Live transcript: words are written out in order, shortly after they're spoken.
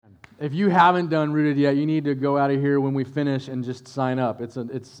If you haven't done Rooted yet, you need to go out of here when we finish and just sign up. It's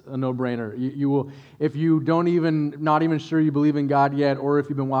a no-brainer. You will, if you not even sure you believe in God yet, or if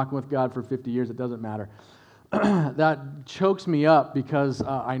you've been walking with God for 50 years, it doesn't matter. That chokes me up because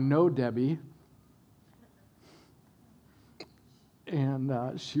I know Debbie,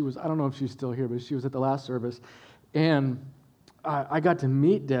 and she was, I don't know if she's still here, but she was at the last service, and I got to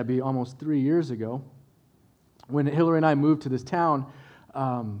meet Debbie almost 3 years ago. When Hillary and I moved to this town,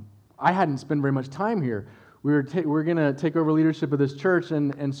 I hadn't spent very much time here. We're going to take over leadership of this church,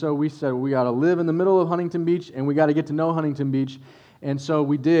 and so we said, we got to live in the middle of Huntington Beach, and we got to get to know Huntington Beach. And so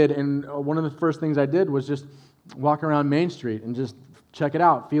we did, and one of the first things I did was just walk around Main Street and just check it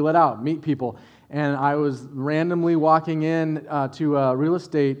out, feel it out, meet people. And I was randomly walking in to a real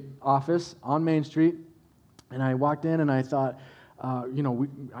estate office on Main Street, and I walked in and I thought,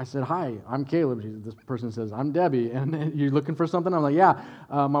 I said, "Hi, I'm Caleb." This person says, "I'm Debbie." And you're looking for something? I'm like, "Yeah,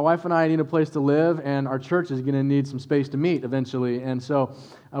 my wife and I need a place to live, and our church is going to need some space to meet eventually." And so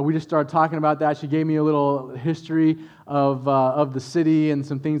we just started talking about that. She gave me a little history of the city and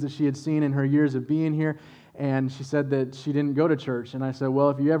some things that she had seen in her years of being here. And she said that she didn't go to church. And I said,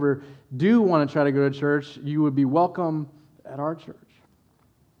 "Well, if you ever do want to try to go to church, you would be welcome at our church."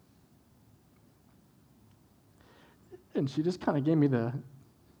 And she just kind of gave me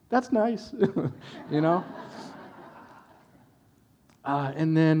that's nice, you know?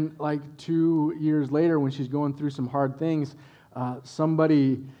 And then, like 2 years later, when she's going through some hard things,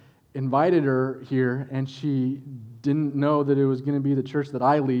 somebody invited her here, and she didn't know that it was going to be the church that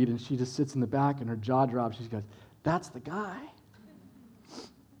I lead, and she just sits in the back, and her jaw drops. She goes, "That's the guy."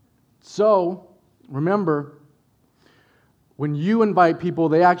 So, remember, when you invite people,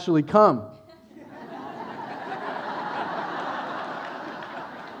 they actually come.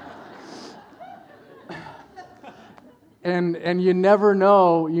 And you never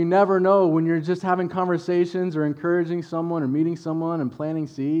know when you're just having conversations or encouraging someone or meeting someone and planting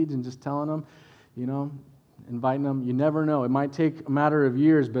seeds and just telling them, inviting them. You never know. It might take a matter of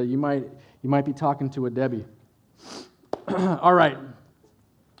years, but you might be talking to a Debbie. All right.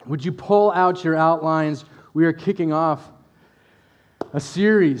 Would you pull out your outlines? We are kicking off a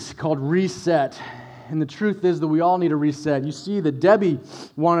series called Reset. And the truth is that we all need a reset. You see that Debbie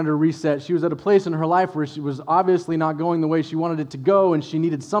wanted a reset. She was at a place in her life where she was obviously not going the way she wanted it to go, and she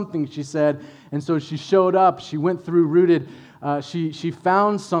needed something, she said. And so she showed up. She went through Rooted. She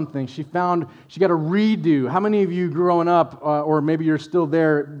found something. She got a redo. How many of you growing up, or maybe you're still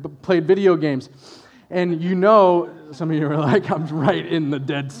there, played video games? And some of you are like, I'm right in the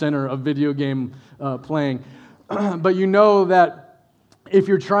dead center of video game playing. But you know that if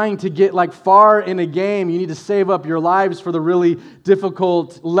you're trying to get far in a game, you need to save up your lives for the really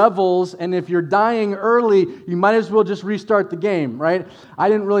difficult levels. And if you're dying early, you might as well just restart the game, right? I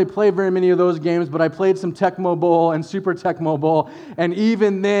didn't really play very many of those games, but I played some Tecmo Bowl and Super Tecmo Bowl. And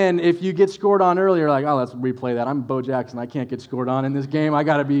even then, if you get scored on early, you're like, "Oh, let's replay that. I'm Bo Jackson. I can't get scored on in this game. I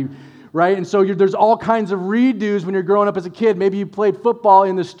got to be..." Right? And so there's all kinds of redos when you're growing up as a kid. Maybe you played football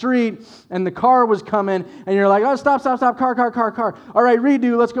in the street and the car was coming and you're like, "Oh, stop, car. All right,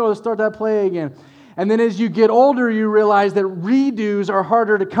 redo, let's go, let's start that play again." And then as you get older, you realize that redos are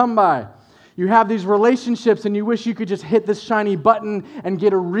harder to come by. You have these relationships and you wish you could just hit this shiny button and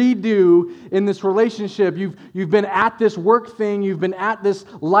get a redo in this relationship. You've been at this work thing, you've been at this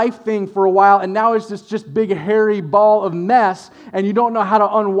life thing for a while, and now it's this just big hairy ball of mess, and you don't know how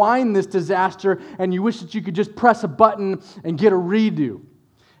to unwind this disaster, and you wish that you could just press a button and get a redo,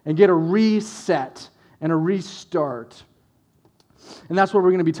 and get a reset and a restart. And that's what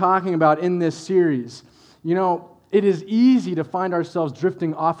we're going to be talking about in this series. It is easy to find ourselves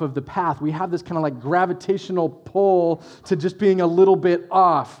drifting off of the path. We have this kind of gravitational pull to just being a little bit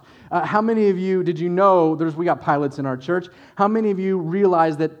off. How many of you, did you know, we got pilots in our church, how many of you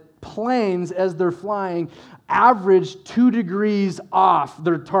realize that planes, as they're flying, average 2 degrees off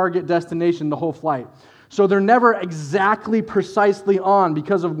their target destination the whole flight? So they're never exactly precisely on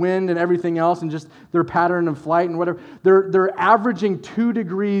because of wind and everything else and just their pattern of flight and whatever. They're averaging 2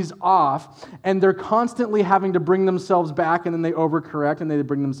 degrees off, and they're constantly having to bring themselves back, and then they overcorrect, and they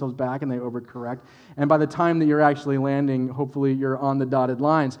bring themselves back, and they overcorrect. And by the time that you're actually landing, hopefully you're on the dotted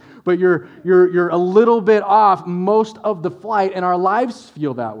lines. But you're a little bit off most of the flight, and our lives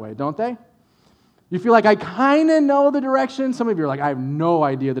feel that way, don't they? You feel like, I kind of know the direction. Some of you are like, I have no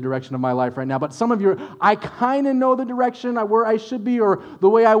idea the direction of my life right now. But some of you are, I kind of know the direction where I should be, or the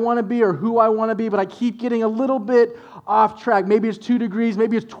way I want to be, or who I want to be, but I keep getting a little bit off track. Maybe it's 2 degrees,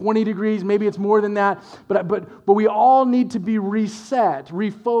 maybe it's 20 degrees, maybe it's more than that. But we all need to be reset,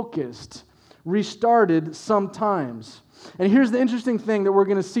 refocused, restarted sometimes. And here's the interesting thing that we're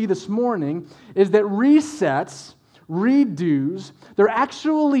going to see this morning is that resets, redos, they're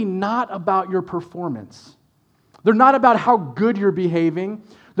actually not about your performance. They're not about how good you're behaving.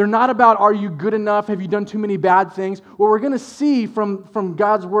 They're not about, are you good enough? Have you done too many bad things? What we're going to see from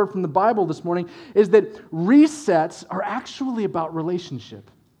God's Word, from the Bible this morning, is that resets are actually about relationship.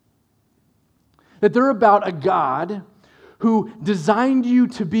 That they're about a God who designed you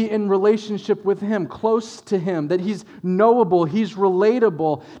to be in relationship with Him, close to Him, that He's knowable, He's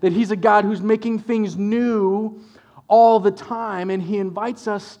relatable, that He's a God who's making things new all the time, and He invites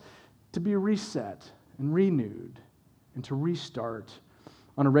us to be reset and renewed and to restart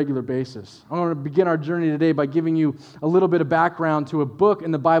on a regular basis. I want to begin our journey today by giving you a little bit of background to a book in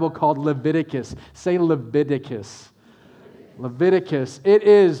the Bible called Leviticus. Say Leviticus. Leviticus. It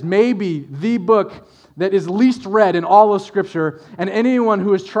is maybe the book that is least read in all of Scripture, and anyone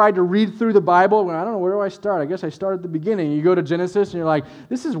who has tried to read through the Bible, well, I don't know, where do I start? I guess I start at the beginning. You go to Genesis, and you're like,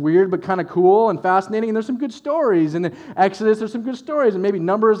 this is weird, but kind of cool and fascinating, and there's some good stories. And in Exodus, there's some good stories, and maybe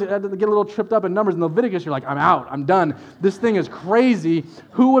Numbers, I had to get a little tripped up in Numbers. In Leviticus, you're like, I'm out, I'm done. This thing is crazy.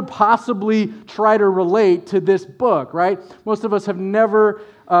 Who would possibly try to relate to this book, right? Most of us have never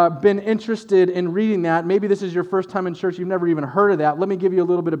been interested in reading that. Maybe this is your first time in church, you've never even heard of that. Let me give you a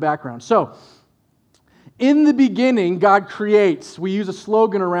little bit of background. So, in the beginning, God creates. We use a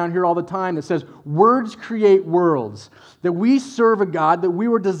slogan around here all the time that says, words create worlds. That we serve a God, that we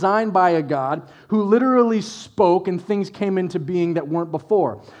were designed by a God who literally spoke and things came into being that weren't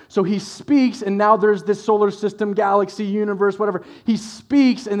before. So He speaks, and now there's this solar system, galaxy, universe, whatever. He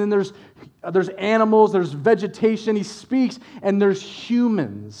speaks, and then there's animals, there's vegetation. He speaks, and there's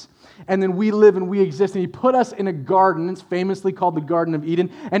humans. And then we live and we exist. And He put us in a garden. It's famously called the Garden of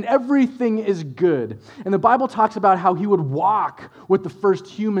Eden. And everything is good. And the Bible talks about how He would walk with the first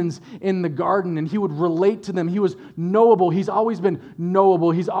humans in the garden. And He would relate to them. He was knowable. He's always been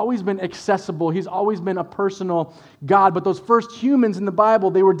knowable. He's always been accessible. He's always been a personal God. But those first humans in the Bible,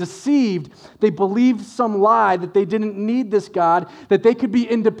 they were deceived. They believed some lie that they didn't need this God, that they could be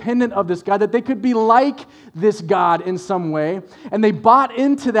independent of this God, that they could be like this God in some way. And they bought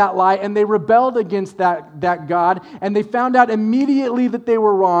into that lie, and they rebelled against that God, and they found out immediately that they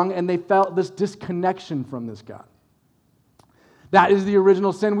were wrong, and they felt this disconnection from this God. That is the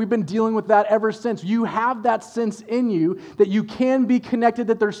original sin. We've been dealing with that ever since. You have that sense in you that you can be connected,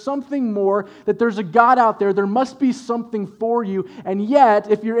 that there's something more, that there's a God out there, there must be something for you, and yet,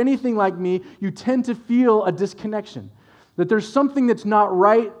 if you're anything like me, you tend to feel a disconnection. That there's something that's not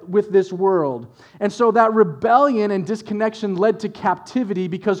right with this world. And so that rebellion and disconnection led to captivity,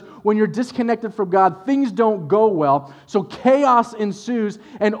 because when you're disconnected from God, things don't go well. So chaos ensues,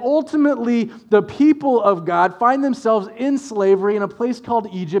 and ultimately the people of God find themselves in slavery in a place called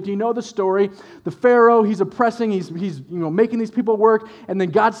Egypt. You know the story. The Pharaoh, he's oppressing, he's making these people work, and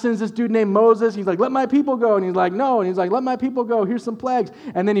then God sends this dude named Moses. He's like, let my people go. And he's like, no. And he's like, let my people go. Here's some plagues.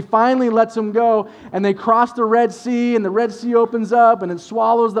 And then He finally lets them go, and they cross the Red Sea, and the Red Sea opens up and it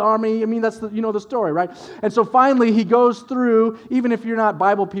swallows the army. I mean, that's the story, right? And so finally He goes through, even if you're not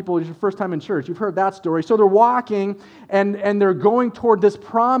Bible people, it's your first time in church, you've heard that story. So they're walking and they're going toward this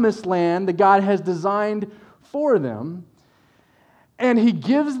promised land that God has designed for them. And He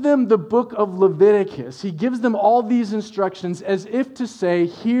gives them the book of Leviticus. He gives them all these instructions as if to say,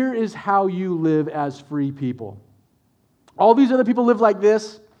 here is how you live as free people. All these other people live like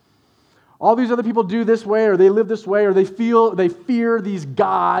this. All these other people do this way, or they live this way, or they fear these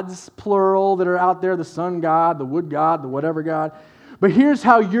gods, plural, that are out there, the sun god, the wood god, the whatever god. But here's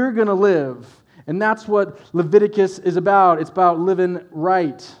how you're going to live. And that's what Leviticus is about. It's about living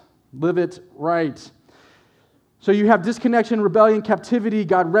right. Live it right. So you have disconnection, rebellion, captivity.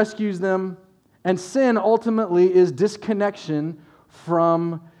 God rescues them. And sin ultimately is disconnection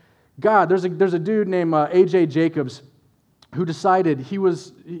from God. There's a dude named A.J. Jacobs who decided that he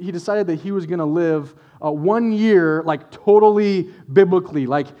was going to live 1 year like totally biblically,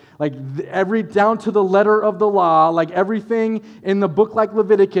 like every down to the letter of the law, like everything in the book like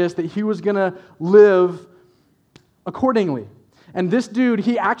Leviticus, that he was going to live accordingly. And this dude,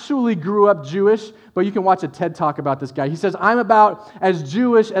 he actually grew up Jewish, but you can watch a TED Talk about this guy. He says, I'm about as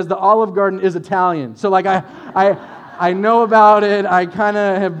Jewish as the Olive Garden is Italian. So like I know about it, I kind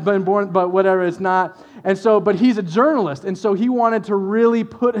of have been born, but whatever, it's not. And so, but he's a journalist, and so he wanted to really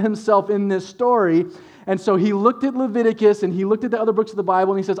put himself in this story. And so he looked at Leviticus, and he looked at the other books of the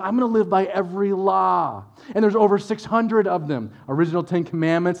Bible, and he says, I'm going to live by every law. And there's over 600 of them, original 10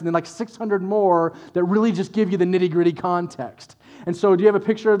 Commandments, and then like 600 more that really just give you the nitty-gritty context. And so do you have a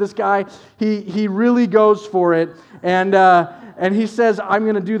picture of this guy? He really goes for it. And he says, I'm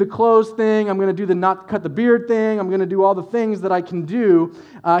going to do the clothes thing. I'm going to do the not cut the beard thing. I'm going to do all the things that I can do.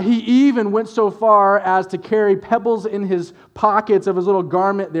 He even went so far as to carry pebbles in his pockets of his little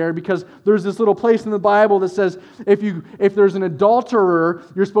garment there, because there's this little place in the Bible that says if there's an adulterer,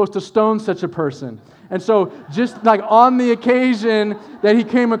 you're supposed to stone such a person. And so just like on the occasion that he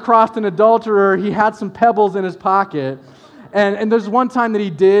came across an adulterer, he had some pebbles in his pocket. And there's one time that he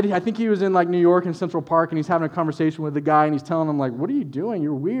did, I think he was in like New York in Central Park, and he's having a conversation with the guy, and he's telling him like, what are you doing?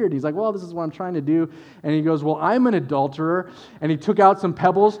 You're weird. He's like, well, this is what I'm trying to do. And he goes, well, I'm an adulterer. And he took out some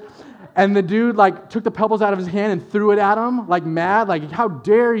pebbles, and the dude like took the pebbles out of his hand and threw it at him like mad, like, how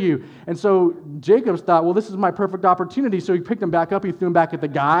dare you? And so Jacobs thought, well, this is my perfect opportunity. So he picked them back up, he threw them back at the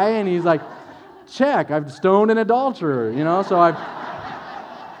guy, and he's like, check, I've stoned an adulterer, so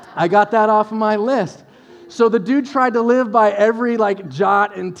I got that off of my list. So the dude tried to live by every like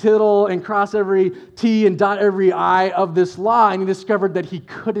jot and tittle and cross every T and dot every I of this law, and he discovered that he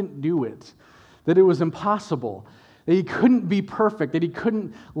couldn't do it, that it was impossible, that he couldn't be perfect, that he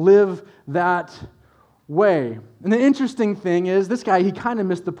couldn't live that way. And the interesting thing is, this guy, he kind of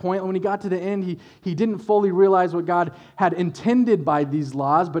missed the point. When he got to the end, he didn't fully realize what God had intended by these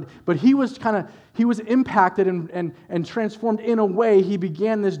laws, but he was impacted and transformed in a way. He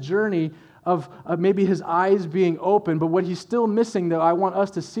began this journey of maybe his eyes being open, but what he's still missing, that I want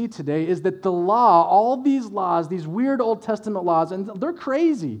us to see today, is that the law, all these laws, these weird Old Testament laws, and they're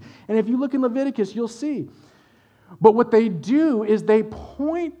crazy. And if you look in Leviticus, you'll see. But what they do is they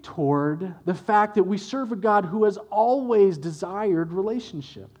point toward the fact that we serve a God who has always desired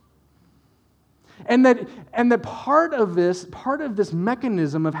relationship. And that part of this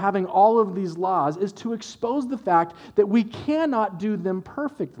mechanism of having all of these laws is to expose the fact that we cannot do them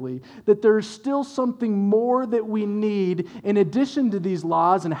perfectly, that there's still something more that we need in addition to these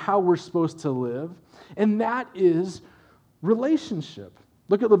laws and how we're supposed to live, and that is relationship.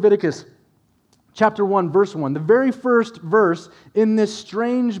 Look at Leviticus chapter 1, verse 1. The very first verse in this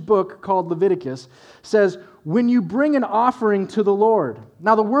strange book called Leviticus says, when you bring an offering to the Lord.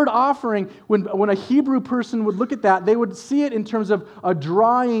 Now, the word offering, when a Hebrew person would look at that, they would see it in terms of a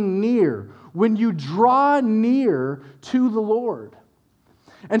drawing near. When you draw near to the Lord.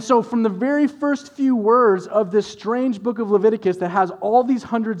 And so from the very first few words of this strange book of Leviticus that has all these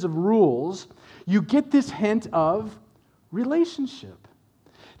hundreds of rules, you get this hint of relationship.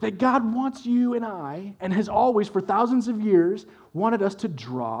 That God wants you and I, and has always for thousands of years, wanted us to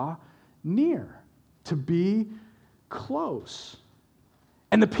draw near, to be close.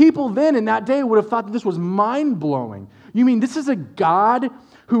 And the people then in that day would have thought that this was mind-blowing. You mean this is a God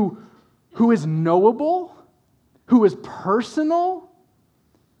who is knowable, who is personal?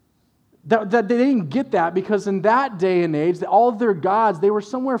 That they didn't get that because in that day and age, all of their gods, they were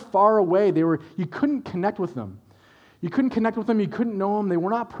somewhere far away. You couldn't connect with them. You couldn't connect with them. You couldn't know them. They were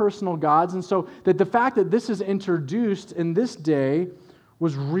not personal gods. And so that the fact that this is introduced in this day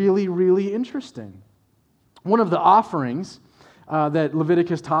was really, really interesting. One of the offerings that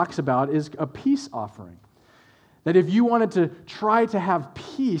Leviticus talks about is a peace offering. That if you wanted to try to have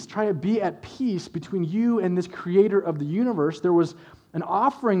peace, try to be at peace between you and this creator of the universe, there was an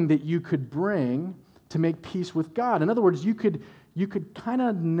offering that you could bring to make peace with God. In other words, you could kind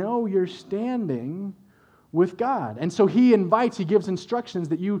of know your standing with God. And so he gives instructions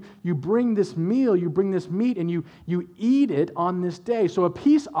that you bring this meal, you bring this meat, and you eat it on this day. So a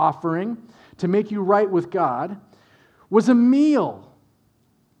peace offering to make you right with God was a meal.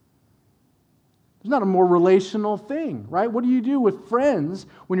 It's not a more relational thing, right? What do you do with friends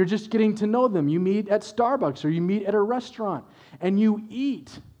when you're just getting to know them? You meet at Starbucks or you meet at a restaurant and you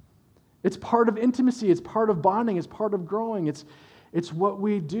eat. It's part of intimacy. It's part of bonding. It's part of growing. It's what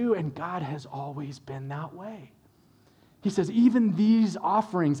we do, and God has always been that way. He says even these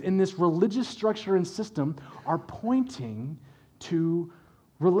offerings in this religious structure and system are pointing to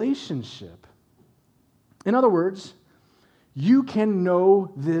relationship. In other words, you can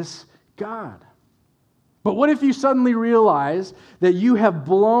know this God. But what if you suddenly realize that you have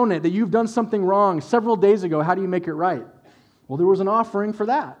blown it, that you've done something wrong several days ago? How do you make it right? Well, there was an offering for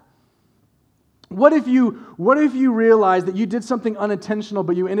that. What if you realize that you did something unintentional,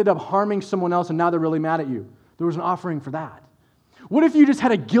 but you ended up harming someone else and now they're really mad at you? There was an offering for that. What if you just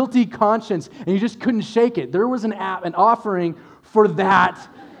had a guilty conscience and you just couldn't shake it? There was an offering for that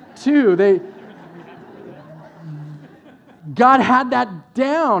too. God had that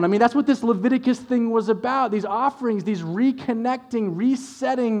down. I mean, that's what this Leviticus thing was about. These offerings, these reconnecting,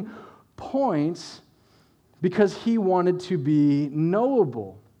 resetting points, because he wanted to be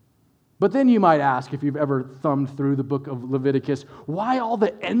knowable. But then you might ask, if you've ever thumbed through the book of Leviticus, why all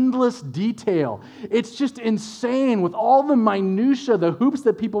the endless detail? It's just insane with all the minutia, the hoops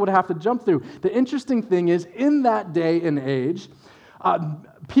that people would have to jump through. The interesting thing is, in that day and age,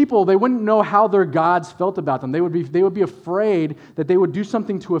 people, they wouldn't know how their gods felt about them. They would be afraid that they would do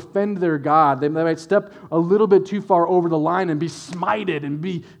something to offend their God. They might step a little bit too far over the line and be smited and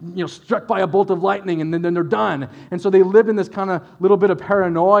be struck by a bolt of lightning, and then they're done. And so they lived in this kind of little bit of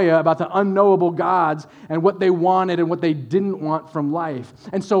paranoia about the unknowable gods and what they wanted and what they didn't want from life.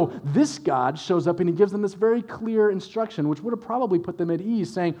 And so this God shows up and he gives them this very clear instruction, which would have probably put them at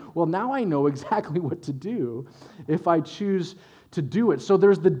ease, saying, well, now I know exactly what to do if I choose to do it. So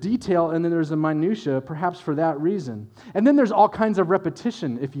there's the detail and then there's the minutia, perhaps for that reason. And then there's all kinds of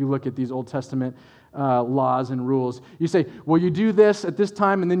repetition if you look at these Old Testament laws and rules. You say, well, you do this at this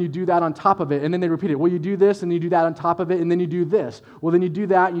time, and then you do that on top of it, and then they repeat it. Well, you do this, and you do that on top of it, and then you do this. Well, then you do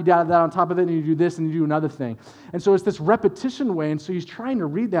that, and you do that on top of it, and you do this, and you do another thing. And so it's this repetition way, and so he's trying to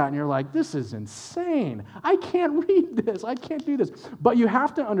read that, and you're like, this is insane. I can't read this. I can't do this. But you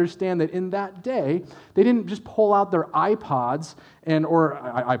have to understand that in that day, they didn't just pull out their iPods or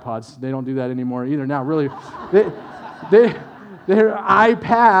iPods. They don't do that anymore either now, really. Their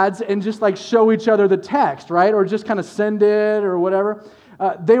iPads and just like show each other the text, right? Or just kind of send it or whatever.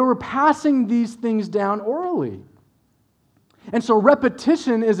 They were passing these things down orally. And so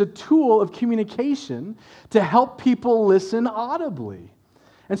repetition is a tool of communication to help people listen audibly.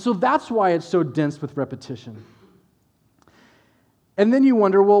 And so that's why it's so dense with repetition. And then you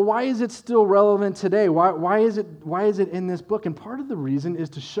wonder, well, why is it still relevant today? Why is it in this book? And part of the reason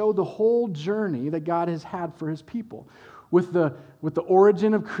is to show the whole journey that God has had for his people. With the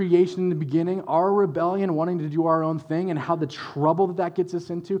origin of creation in the beginning, our rebellion, wanting to do our own thing, and how the trouble that gets us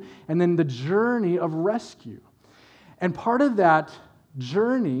into, and then the journey of rescue. And part of that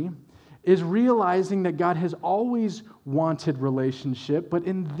journey is realizing that God has always wanted relationship, but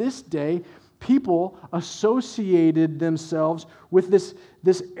in this day, people associated themselves with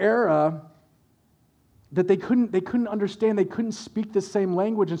this era that they couldn't understand. They couldn't speak the same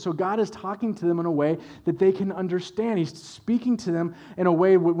language. And so God is talking to them in a way that they can understand. He's speaking to them in a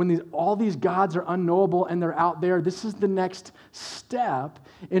way when all these gods are unknowable and they're out there. This is the next step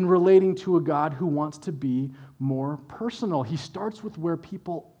in relating to a God who wants to be more personal. He starts with where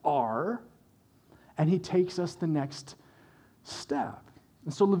people are, and he takes us the next step.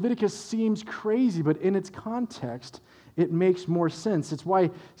 And so Leviticus seems crazy, but in its context, it makes more sense. It's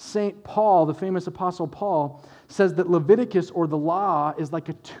why St. Paul, the famous Apostle Paul, says that Leviticus, or the law, is like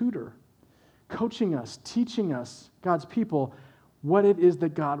a tutor, coaching us, teaching us, God's people, what it is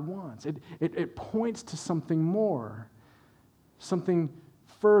that God wants. It points to something more, something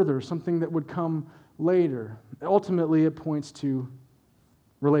further, something that would come later. Ultimately, it points to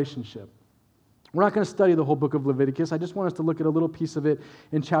relationship. We're not going to study the whole book of Leviticus. I just want us to look at a little piece of it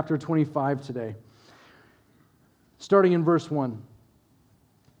in chapter 25 today. Starting in verse 1.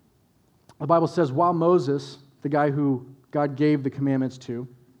 The Bible says, while Moses, the guy who God gave the commandments to,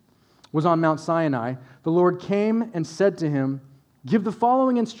 was on Mount Sinai, the Lord came and said to him, give the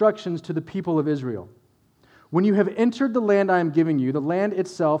following instructions to the people of Israel. When you have entered the land I am giving you, the land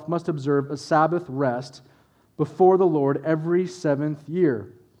itself must observe a Sabbath rest before the Lord every 7th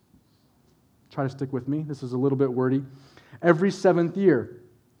year. Try to stick with me. This is a little bit wordy. Every 7th year.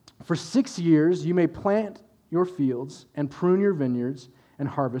 For 6 years you may plant your fields and prune your vineyards and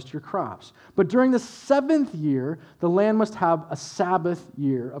harvest your crops. But during the 7th year, the land must have a Sabbath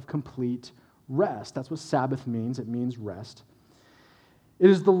year of complete rest. That's what Sabbath means. It means rest. It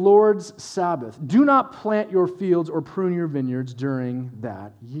is the Lord's Sabbath. Do not plant your fields or prune your vineyards during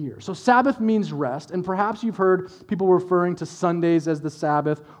that year. So Sabbath means rest, and perhaps you've heard people referring to Sundays as the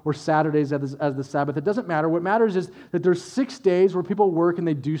Sabbath or Saturdays as the Sabbath. It doesn't matter. What matters is that there's 6 days where people work and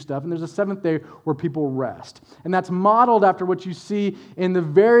they do stuff, and there's a 7th day where people rest. And that's modeled after what you see in the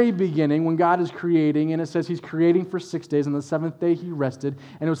very beginning when God is creating, and it says he's creating for 6 days, and the 7th day he rested,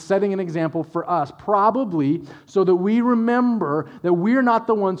 and it was setting an example for us, probably so that we remember that we're not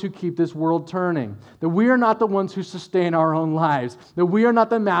the ones who keep this world turning, that we are not the ones who sustain our own lives, that we are not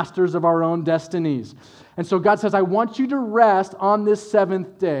the masters of our own destinies. And so God says, I want you to rest on this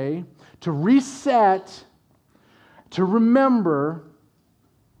 7th day, to reset, to remember,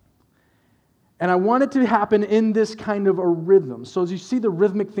 and I want it to happen in this kind of a rhythm. So as you see the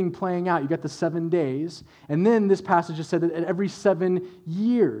rhythmic thing playing out, you got the 7 days, and then this passage has said that at every 7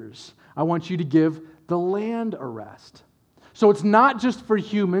 years, I want you to give the land a rest. So it's not just for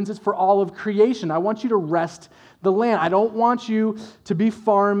humans, it's for all of creation. I want you to rest the land. I don't want you to be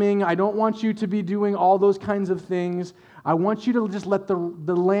farming. I don't want you to be doing all those kinds of things. I want you to just let the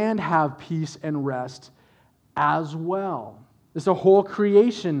land have peace and rest as well. It's a whole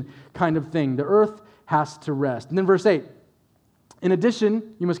creation kind of thing. The earth has to rest. And then verse 8, in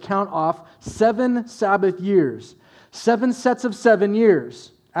addition, you must count off 7 Sabbath years, 7 sets of 7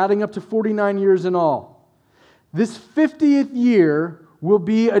 years, adding up to 49 years in all. This 50th year will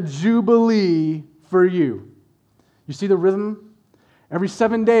be a jubilee for you. You see the rhythm? Every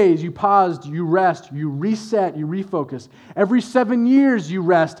 7 days, you pause, you rest, you reset, you refocus. Every 7 years, you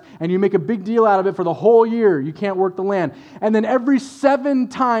rest, and you make a big deal out of it for the whole year. You can't work the land. And then every 7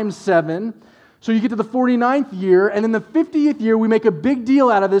 times 7, so you get to the 49th year, and in the 50th year, we make a big deal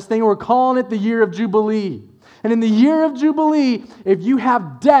out of this thing. We're calling it the year of Jubilee. And in the year of Jubilee, if you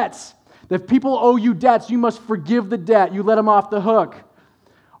have debts, if people owe you debts, you must forgive the debt. You let them off the hook.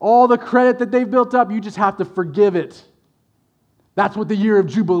 All the credit that they've built up, you just have to forgive it. That's what the year of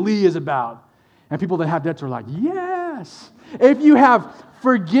Jubilee is about. And people that have debts are like, yes. If you have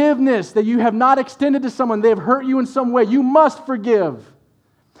forgiveness that you have not extended to someone, they have hurt you in some way, you must forgive.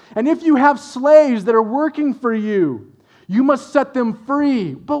 And if you have slaves that are working for you, you must set them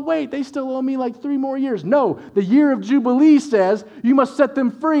free. But wait, they still owe me like 3 more years. No, the year of Jubilee says you must set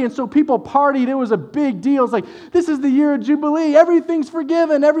them free. And so people partied. It was a big deal. It's like, this is the year of Jubilee. Everything's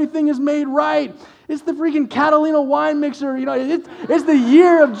forgiven. Everything is made right. It's the freaking Catalina wine mixer. It's the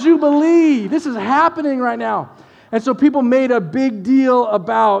year of Jubilee. This is happening right now. And so people made a big deal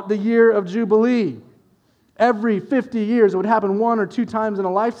about the year of Jubilee. Every 50 years, it would happen 1 or 2 times in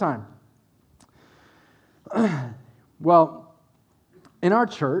a lifetime. Well, in our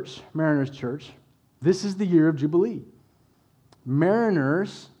church, Mariners Church, this is the year of Jubilee.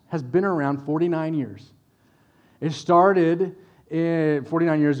 Mariners has been around 49 years. It started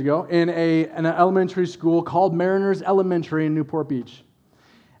 49 years ago in an elementary school called Mariners Elementary in Newport Beach.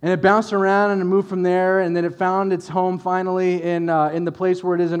 And it bounced around and it moved from there, and then it found its home finally in the place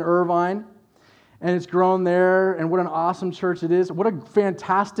where it is in Irvine. And it's grown there, and what an awesome church it is. What a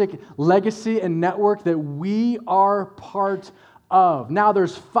fantastic legacy and network that we are part of. Now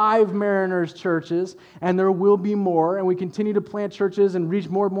there's 5 Mariners churches, and there will be more, and we continue to plant churches and reach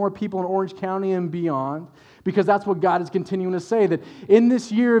more and more people in Orange County and beyond, because that's what God is continuing to say, that in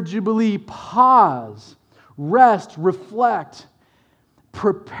this year of Jubilee, pause, rest, reflect,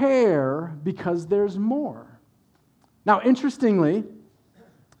 prepare, because there's more. Now, interestingly,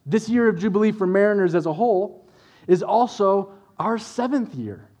 this year of Jubilee for Mariners as a whole is also our 7th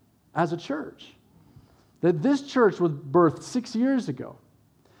year as a church. That this church was birthed 6 years ago.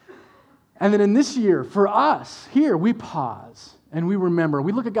 And then in this year, for us, here, we pause and we remember.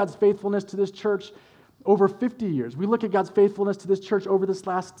 We look at God's faithfulness to this church over 50 years. We look at God's faithfulness to this church over this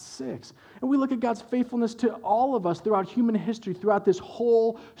last 6. And we look at God's faithfulness to all of us throughout human history, throughout this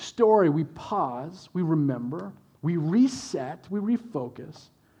whole story. We pause, we remember, we reset, we refocus.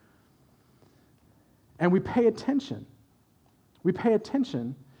 And we pay attention. We pay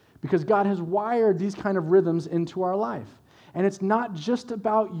attention because God has wired these kind of rhythms into our life. And it's not just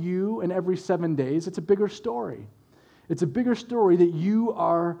about you and every 7 days. It's a bigger story. It's a bigger story that you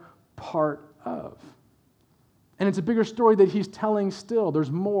are part of. And it's a bigger story that He's telling still.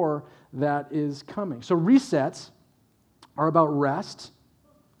 There's more that is coming. So resets are about rest.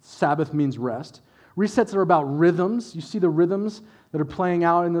 Sabbath means rest. Resets are about rhythms. You see the rhythms that are playing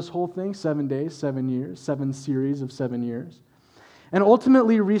out in this whole thing, 7 days, 7 years, 7 series of 7 years. And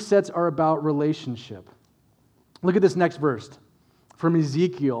ultimately, resets are about relationship. Look at this next verse from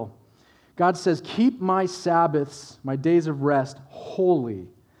Ezekiel. God says, keep my Sabbaths, my days of rest, holy,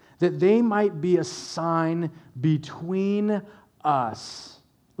 that they might be a sign between us.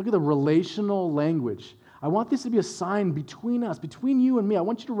 Look at the relational language. I want this to be a sign between us, between you and me. I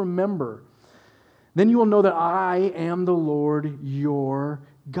want you to remember. Then you will know that I am the Lord your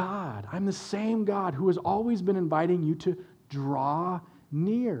God. I'm the same God who has always been inviting you to draw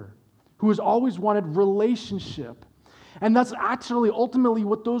near, who has always wanted relationship. And that's actually ultimately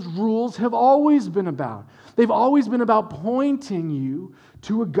what those rules have always been about. They've always been about pointing you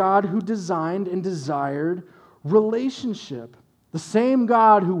to a God who designed and desired relationship. The same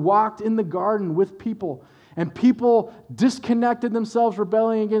God who walked in the garden with people, and people disconnected themselves,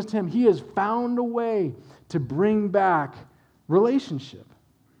 rebelling against Him. He has found a way to bring back relationship.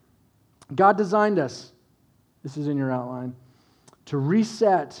 God designed us, this is in your outline, to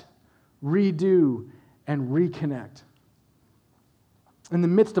reset, redo, and reconnect. In the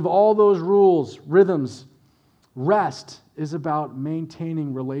midst of all those rules, rhythms, rest is about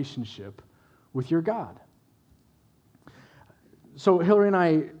maintaining relationship with your God. So Hillary and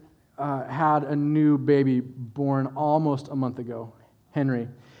I had a new baby born almost a month ago, Henry.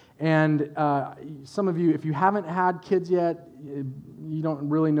 And some of you, if you haven't had kids yet, you don't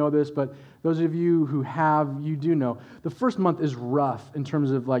really know this, but those of you who have, you do know. The first month is rough in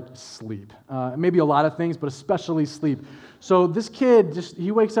terms of like sleep. Maybe a lot of things, but especially sleep. So this kid,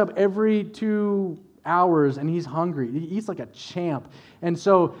 he wakes up every 2 hours and he's hungry. He eats like a champ. And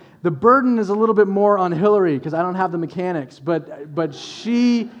so the burden is a little bit more on Hillary because I don't have the mechanics, but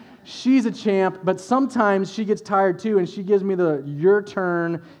she's a champ, but sometimes she gets tired too, and she gives me your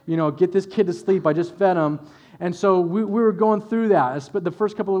turn, get this kid to sleep. I just fed him. And so we were going through that. But the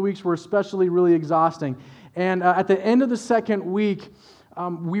first couple of weeks were especially really exhausting. And at the end of the second week,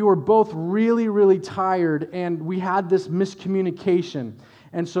 we were both really, really tired, and we had this miscommunication.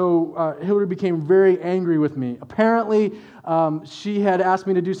 And so Hillary became very angry with me. Apparently, she had asked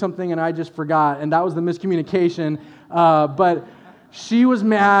me to do something, and I just forgot, and that was the miscommunication. But she was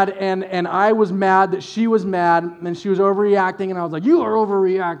mad, and I was mad that she was mad, and she was overreacting, and I was like, you are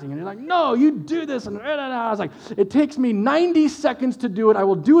overreacting. And you're like, no, you do this. And I was like, it takes me 90 seconds to do it. I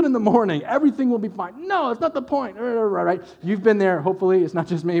will do it in the morning. Everything will be fine. No, it's not the point. Right? You've been there. Hopefully, it's not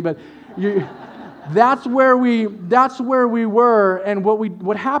just me, but that's where we were. And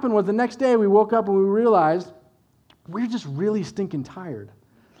what happened was the next day we woke up and we realized we're just really stinking tired.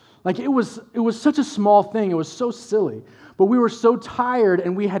 Like it was such a small thing. It was so silly. But we were so tired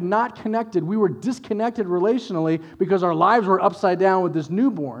and we had not connected. We were disconnected relationally because our lives were upside down with this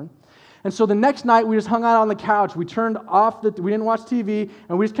newborn. And so the next night we just hung out on the couch. We turned off we didn't watch TV,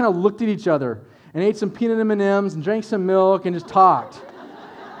 and we just kind of looked at each other and ate some peanut M&Ms and drank some milk and just talked.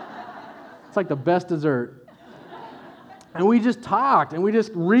 It's like the best dessert. And we just talked and we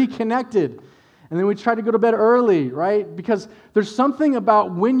just reconnected. And then we try to go to bed early, right? Because there's something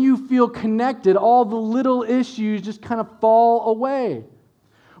about when you feel connected, all the little issues just kind of fall away.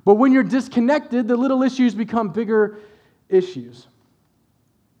 But when you're disconnected, the little issues become bigger issues.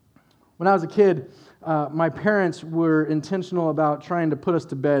 When I was a kid, my parents were intentional about trying to put us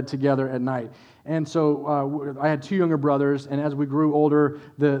to bed together at night. And so I had 2 younger brothers, and as we grew older,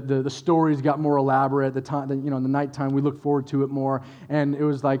 the stories got more elaborate. In the nighttime, we looked forward to it more. And it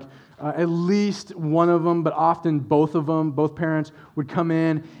was like at least one of them, but often both of them, both parents, would come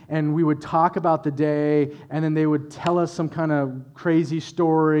in, and we would talk about the day, and then they would tell us some kind of crazy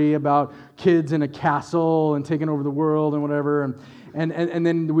story about kids in a castle and taking over the world and whatever. And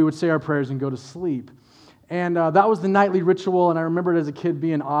then we would say our prayers and go to sleep. And that was the nightly ritual, and I remember it as a kid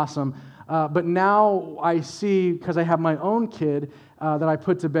being awesome. But now I see, because I have my own kid that I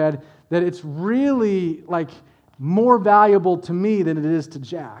put to bed, that it's really like more valuable to me than it is to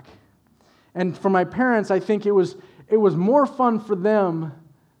Jack. And for my parents, I think it was more fun for them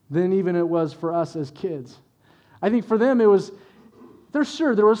than even it was for us as kids. I think for them there was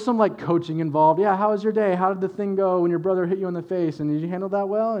some like coaching involved. Yeah, how was your day? How did the thing go when your brother hit you in the face? And did you handle that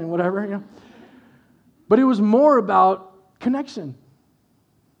well? And whatever, But it was more about connection.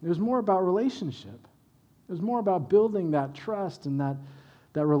 It was more about relationship. It was more about building that trust and that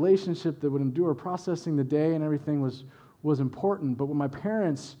relationship that would endure. Processing the day and everything was important. But what my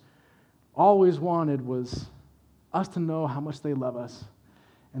parents always wanted was us to know how much they love us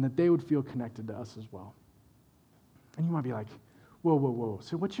and that they would feel connected to us as well. And you might be like, whoa.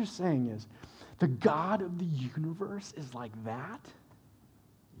 So what you're saying is the God of the universe is like that?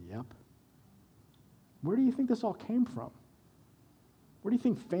 Yep. Where do you think this all came from? Where do you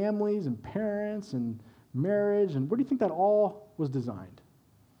think families and parents and marriage, and where do you think that all was designed?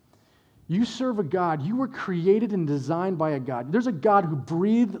 You serve a God. You were created and designed by a God. There's a God who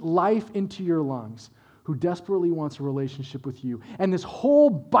breathed life into your lungs, who desperately wants a relationship with you. And this whole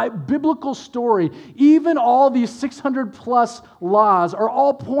biblical story, even all these 600 plus laws, are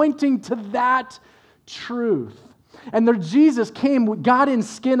all pointing to that truth. And there Jesus came, got in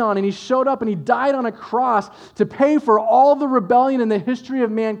skin on, and he showed up and he died on a cross to pay for all the rebellion in the history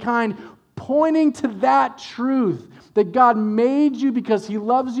of mankind, pointing to that truth, that God made you because he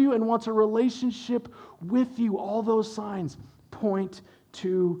loves you and wants a relationship with you. All those signs point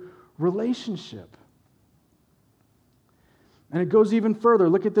to relationship. And it goes even further.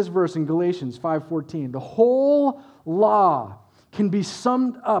 Look at this verse in Galatians 5:14. The whole law can be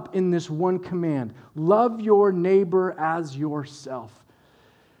summed up in this one command: love your neighbor as yourself.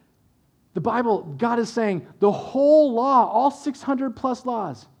 The Bible, God is saying the whole law, all 600 plus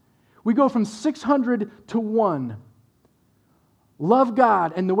laws, we go from 600 to 1. Love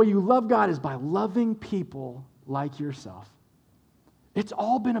God, and the way you love God is by loving people like yourself. It's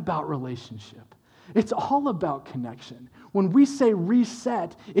all been about relationship. It's all about connection. When we say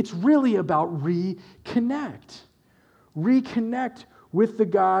reset, it's really about reconnect. Reconnect with the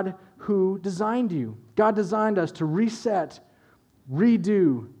God who designed you. God designed us to reset,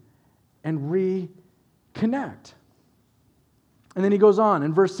 redo, and reconnect. And then he goes on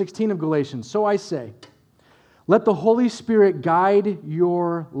in verse 16 of Galatians, so I say, let the Holy Spirit guide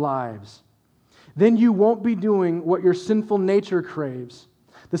your lives. Then you won't be doing what your sinful nature craves.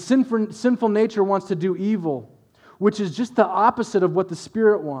 The sinful nature wants to do evil, which is just the opposite of what the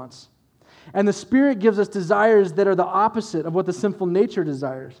Spirit wants. And the Spirit gives us desires that are the opposite of what the sinful nature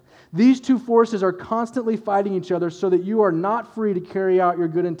desires. These two forces are constantly fighting each other so that you are not free to carry out your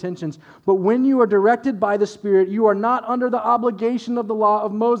good intentions. But when you are directed by the Spirit, you are not under the obligation of the law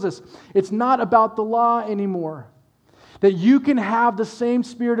of Moses. It's not about the law anymore. That you can have the same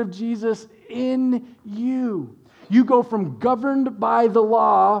Spirit of Jesus in you. You go from governed by the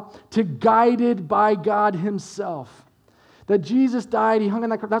law to guided by God Himself. That Jesus died, He hung on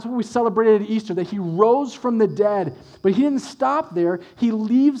that cross. That's what we celebrated at Easter, that He rose from the dead. But He didn't stop there. He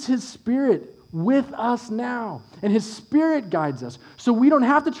leaves His Spirit with us now. And His Spirit guides us. So we don't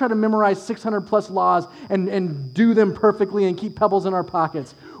have to try to memorize 600 plus laws and do them perfectly and keep pebbles in our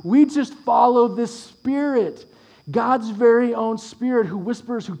pockets. We just follow this Spirit, God's very own Spirit who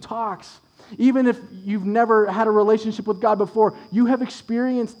whispers, who talks. Even if you've never had a relationship with God before, you have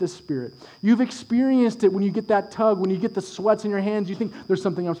experienced this Spirit. You've experienced it when you get that tug, when you get the sweats in your hands, you think, there's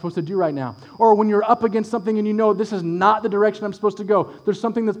something I'm supposed to do right now. Or when you're up against something and you know this is not the direction I'm supposed to go. There's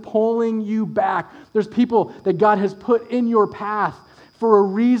something that's pulling you back. There's people that God has put in your path for a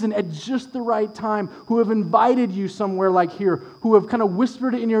reason at just the right time, who have invited you somewhere like here, who have kind of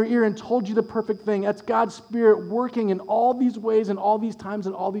whispered it in your ear and told you the perfect thing. That's God's Spirit working in all these ways and all these times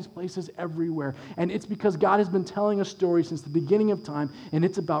and all these places everywhere. And it's because God has been telling a story since the beginning of time, and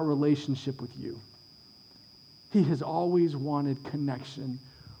it's about relationship with you. He has always wanted connection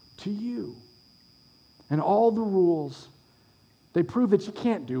to you. And all the rules, they prove that you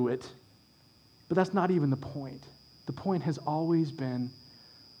can't do it, but that's not even the point. The point has always been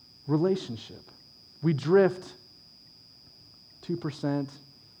relationship. We drift 2%,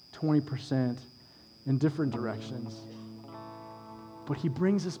 20% in different directions. But He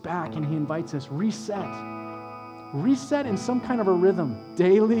brings us back and He invites us, reset. Reset in some kind of a rhythm.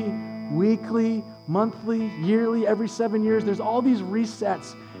 Daily, weekly, monthly, yearly, every 7 years. There's all these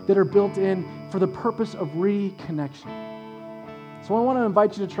resets that are built in for the purpose of reconnection. So I want to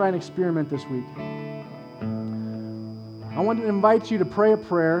invite you to try an experiment this week. I want to invite you to pray a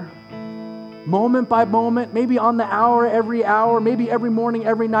prayer, moment by moment, maybe on the hour, maybe every morning,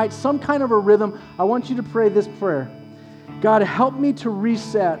 every night, some kind of a rhythm. I want you to pray this prayer. God, help me to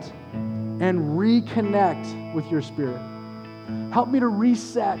reset and reconnect with your Spirit. Help me to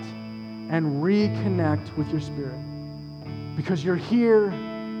reset and reconnect with your Spirit. Because you're here,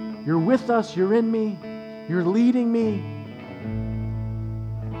 you're with us, you're in me, you're leading me.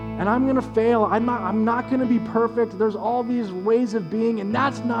 And I'm going to fail. I'm not going to be perfect. There's all these ways of being, and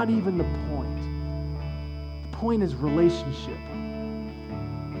that's not even the point. The point is relationship.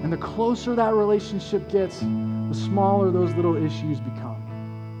 And the closer that relationship gets, the smaller those little issues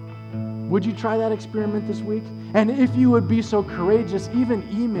become. Would you try that experiment this week? And if you would be so courageous, even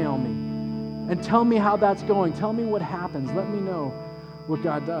email me and tell me how that's going. Tell me what happens. Let me know what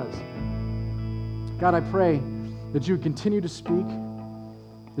God does. God, I pray that you would continue to speak,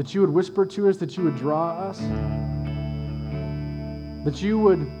 that you would whisper to us, that you would draw us, that you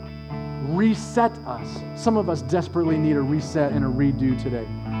would reset us. Some of us desperately need a reset and a redo today.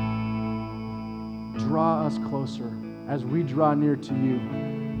 Draw us closer as we draw near to you.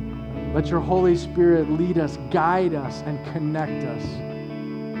 Let your Holy Spirit lead us, guide us, and connect us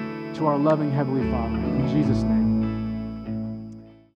to our loving Heavenly Father. In Jesus' name.